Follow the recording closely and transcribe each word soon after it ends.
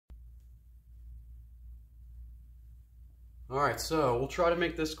Alright, so we'll try to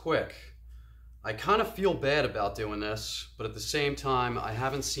make this quick. I kind of feel bad about doing this, but at the same time, I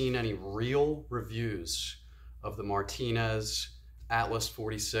haven't seen any real reviews of the Martinez Atlas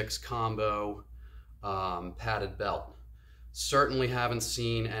 46 combo padded belt. Certainly haven't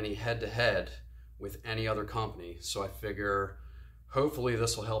seen any head-to-head with any other company, so I figure hopefully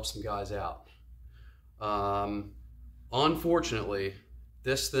this will help some guys out. Unfortunately,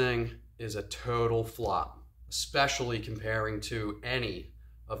 this thing is a total flop, especially comparing to any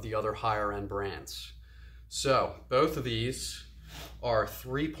of the other higher end brands. So both of these are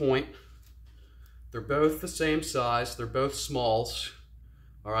 3-point. They're both the same size. They're both smalls.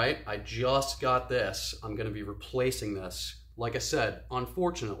 All right, I just got this. I'm gonna be replacing this. Like I said,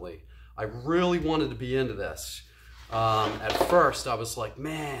 unfortunately, I really wanted to be into this. At first I was like,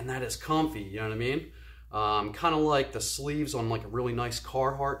 man, that is comfy, you know what I mean? Kind of like the sleeves on like a really nice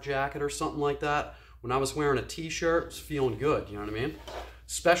Carhartt jacket or something like that. When I was wearing a t-shirt, it was feeling good, you know what I mean?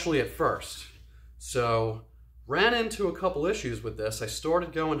 Especially at first. So, ran into a couple issues with this. I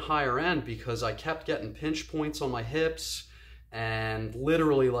started going higher end because I kept getting pinch points on my hips, and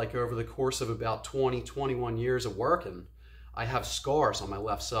literally like over the course of about 21 years of working, I have scars on my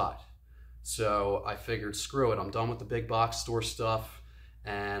left side. So I figured, screw it, I'm done with the big box store stuff,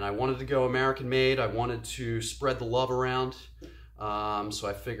 and I wanted to go American made. I wanted to spread the love around. So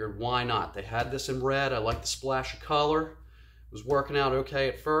I figured, why not? They had this in red. I like the splash of color. It was working out okay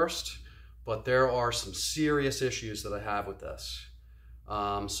at first, but there are some serious issues that I have with this.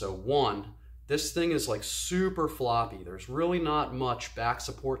 So one, this thing is like super floppy. There's really not much back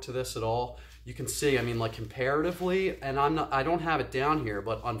support to this at all. You can see, I mean, like comparatively, and I don't have it down here,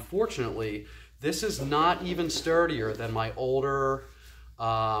 but unfortunately, this is not even sturdier than my older,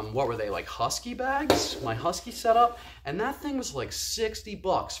 what were they, like Husky bags? My Husky setup, and that thing was like 60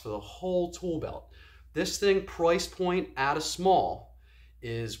 bucks for the whole tool belt. This thing, price point at a small,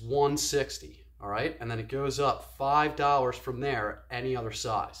 is $160, all right? And then it goes up $5 from there, any other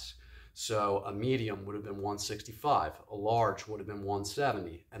size. So a medium would have been $165, a large would have been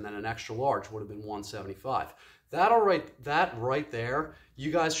 $170, and then an extra large would have been $175. That right there,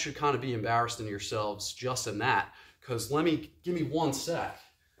 you guys should kind of be embarrassed in yourselves just in that, because give me one sec,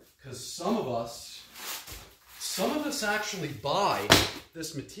 because some of us actually buy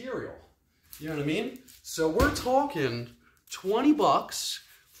this material. You know what I mean? So we're talking 20 bucks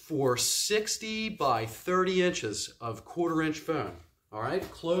for 60 by 30 inches of 1/4 inch foam. All right,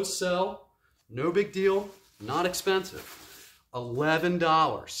 closed cell, no big deal, not expensive. $11,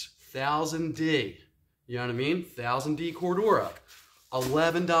 1000D, you know what I mean? 1000D Cordura,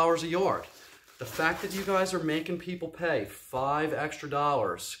 $11 a yard. The fact that you guys are making people pay $5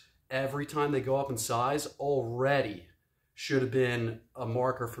 extra every time they go up in size already should have been a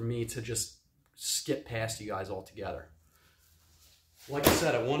marker for me to just skip past you guys altogether. Like I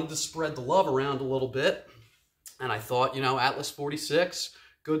said, I wanted to spread the love around a little bit, and I thought, you know, Atlas 46,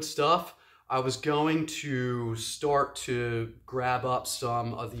 good stuff. I was going to start to grab up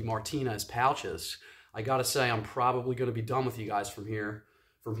some of the Martinez pouches. I gotta say, I'm probably gonna be done with you guys from here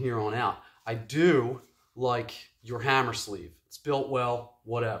on out. I do like your hammer sleeve. It's built well,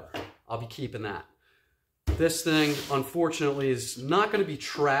 whatever. I'll be keeping that. This thing, unfortunately, is not gonna be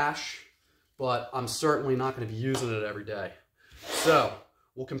trash, but I'm certainly not gonna be using it every day. So,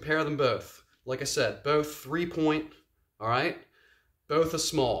 we'll compare them both. Like I said, both 3-point, all right? Both a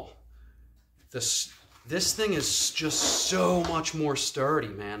small. This thing is just so much more sturdy,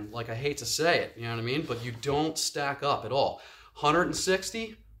 man. Like, I hate to say it, you know what I mean? But you don't stack up at all.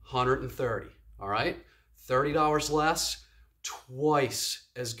 160, 130, all right? $30 less, twice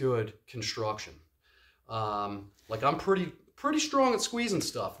as good construction. Like, I'm pretty strong at squeezing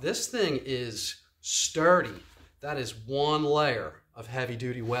stuff. This thing is sturdy. That is one layer of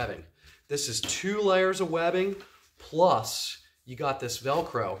heavy-duty webbing. This is 2 layers of webbing, plus you got this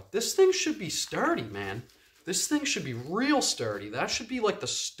Velcro. This thing should be sturdy, man. This thing should be real sturdy. That should be like the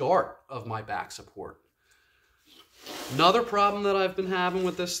start of my back support. Another problem that I've been having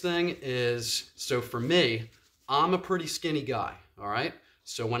with this thing is, so for me, I'm a pretty skinny guy, all right?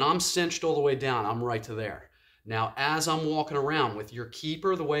 So when I'm cinched all the way down, I'm right to there. Now, as I'm walking around with your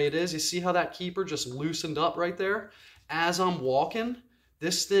keeper the way it is, you see how that keeper just loosened up right there? As I'm walking,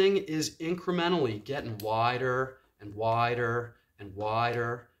 this thing is incrementally getting wider and wider and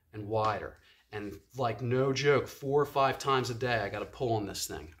wider and wider. And like, no joke, 4 or 5 times a day I gotta pull on this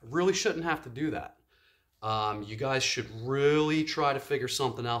thing. I really shouldn't have to do that. You guys should really try to figure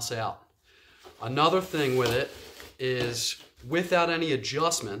something else out. Another thing with it is, without any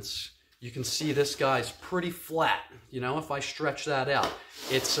adjustments, you can see this guy's pretty flat. You know, if I stretch that out,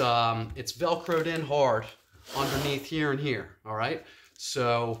 it's Velcroed in hard underneath here and here, all right?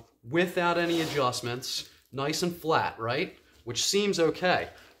 So without any adjustments, nice and flat, right? Which seems okay.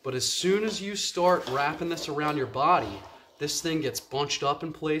 But as soon as you start wrapping this around your body, this thing gets bunched up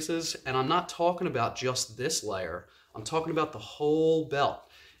in places, and I'm not talking about just this layer. I'm talking about the whole belt.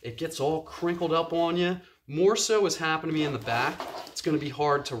 It gets all crinkled up on you. More so has happened to me in the back. It's going to be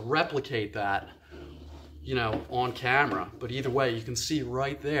hard to replicate that, you know, on camera. But either way, you can see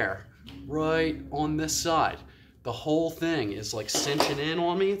right there, right on this side, the whole thing is like cinching in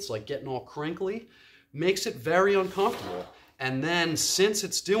on me. It's like getting all crinkly. Makes it very uncomfortable. And then since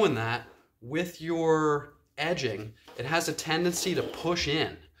it's doing that with your edging, it has a tendency to push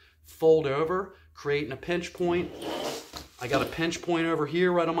in, fold over, creating a pinch point. I got a pinch point over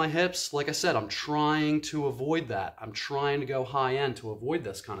here right on my hips. Like I said, I'm trying to avoid that. I'm trying to go high end to avoid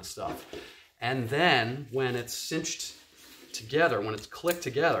this kind of stuff. And then when it's cinched together, when it's clicked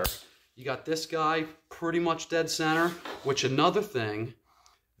together, you got this guy pretty much dead center, which another thing,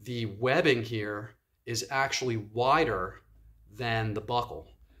 the webbing here is actually wider than the buckle.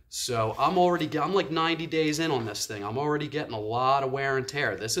 So I'm like 90 days in on this thing. I'm already getting a lot of wear and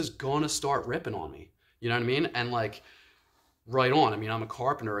tear. This is gonna start ripping on me. You know what I mean? And like, right on. I mean, I'm a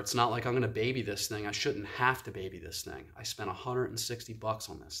carpenter. It's not like I'm gonna baby this thing. I shouldn't have to baby this thing. I spent $160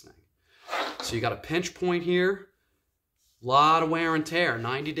 on this thing. So you got a pinch point here. Lot of wear and tear.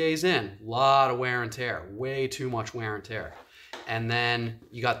 90 days in, lot of wear and tear. Way too much wear and tear. And then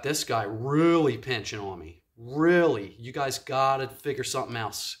you got this guy really pinching on me. Really, you guys gotta figure something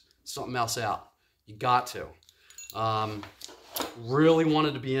else out. You got to. Really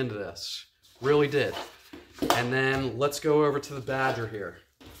wanted to be into this. Really did. And then let's go over to the Badger here.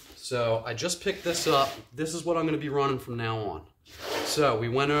 So I just picked this up. This is what I'm gonna be running from now on. So we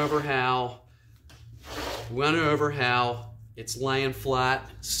went over how it's laying flat,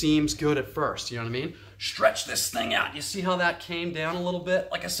 seems good at first, you know what I mean? Stretch this thing out. You see how that came down a little bit?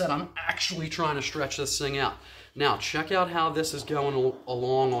 Like I said, I'm actually trying to stretch this thing out. Now, check out how this is going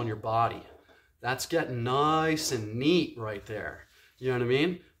along on your body. That's getting nice and neat right there. You know what I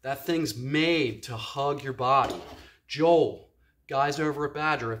mean? That thing's made to hug your body. Joel, guys over at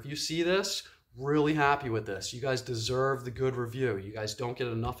Badger, if you see this, really happy with this. You guys deserve the good review. You guys don't get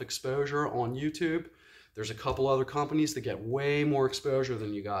enough exposure on YouTube. There's a couple other companies that get way more exposure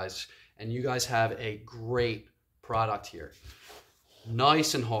than you guys, and you guys have a great product here.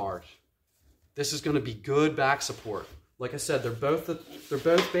 Nice and hard. This is going to be good back support. Like I said, they're both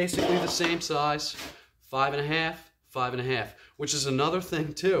basically the same size, 5.5, 5.5, which is another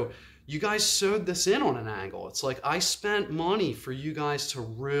thing too. You guys sewed this in on an angle. It's like I spent money for you guys to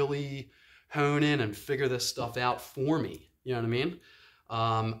really hone in and figure this stuff out for me. You know what I mean?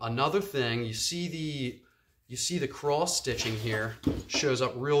 Another thing, you see the cross stitching here, shows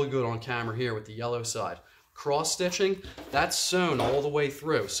up really good on camera here with the yellow side. Cross stitching, that's sewn all the way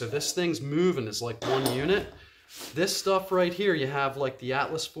through. So this thing's moving as like one unit. This stuff right here, you have like the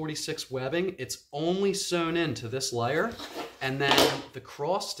Atlas 46 webbing. It's only sewn into this layer. And then the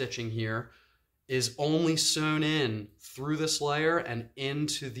cross stitching here is only sewn in through this layer and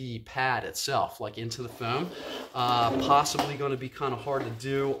into the pad itself, like into the foam. Possibly going to be kind of hard to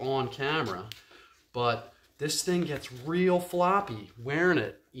do on camera, but this thing gets real floppy wearing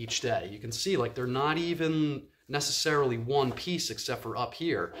it each day. You can see like they're not even necessarily one piece except for up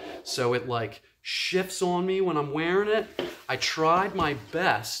here. So it like shifts on me when I'm wearing it. I tried my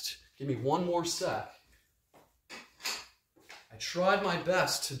best. Give me one more sec. I tried my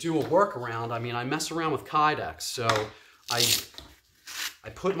best to do a workaround. I mean, I mess around with Kydex, so I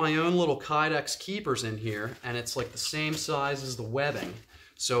put my own little Kydex keepers in here, and it's like the same size as the webbing.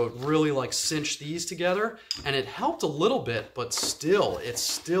 So it really like cinched these together, and it helped a little bit, but still, it's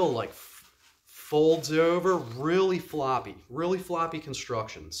still like folds over, really floppy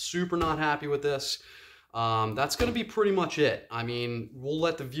construction. Super not happy with this. That's gonna be pretty much it. I mean, we'll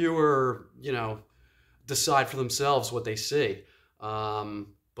let the viewer, you know, decide for themselves what they see.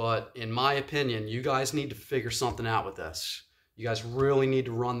 But in my opinion, you guys need to figure something out with this. You guys really need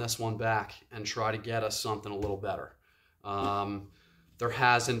to run this one back and try to get us something a little better. There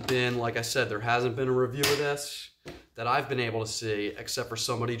hasn't been, like I said, there hasn't been a review of this that I've been able to see, except for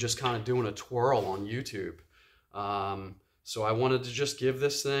somebody just kind of doing a twirl on YouTube. So I wanted to just give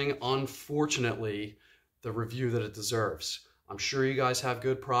this thing, unfortunately, the review that it deserves. I'm sure you guys have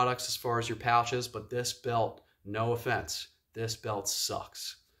good products as far as your pouches, but this belt, no offense, this belt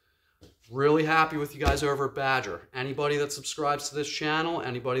sucks. Really happy with you guys over at Badger. Anybody that subscribes to this channel,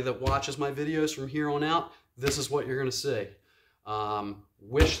 anybody that watches my videos from here on out, this is what you're going to see.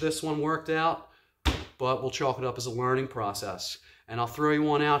 Wish this one worked out, but we'll chalk it up as a learning process. And I'll throw you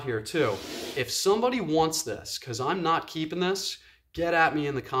one out here too. if somebody wants this, because I'm not keeping this, get at me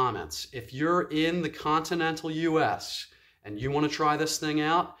in the comments. If you're in the continental US and you want to try this thing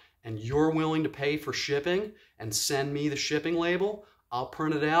out and you're willing to pay for shipping and send me the shipping label, I'll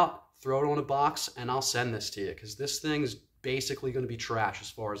print it out, throw it on a box, and I'll send this to you, because this thing's basically going to be trash as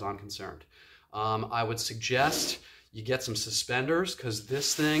far as I'm concerned. I would suggest you get some suspenders, because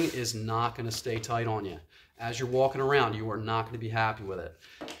this thing is not going to stay tight on you. As you're walking around, you are not going to be happy with it.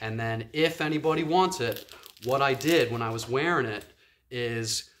 And then if anybody wants it, what I did when I was wearing it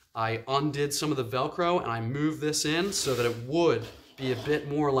is I undid some of the Velcro and I moved this in so that it would be a bit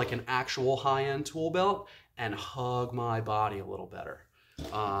more like an actual high-end tool belt and hug my body a little better.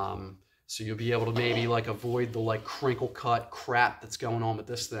 So you'll be able to maybe like avoid the like crinkle cut crap that's going on with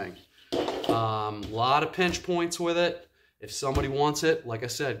this thing. A lot of pinch points with it. If somebody wants it, like I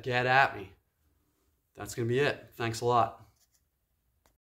said, get at me. That's going to be it. Thanks a lot.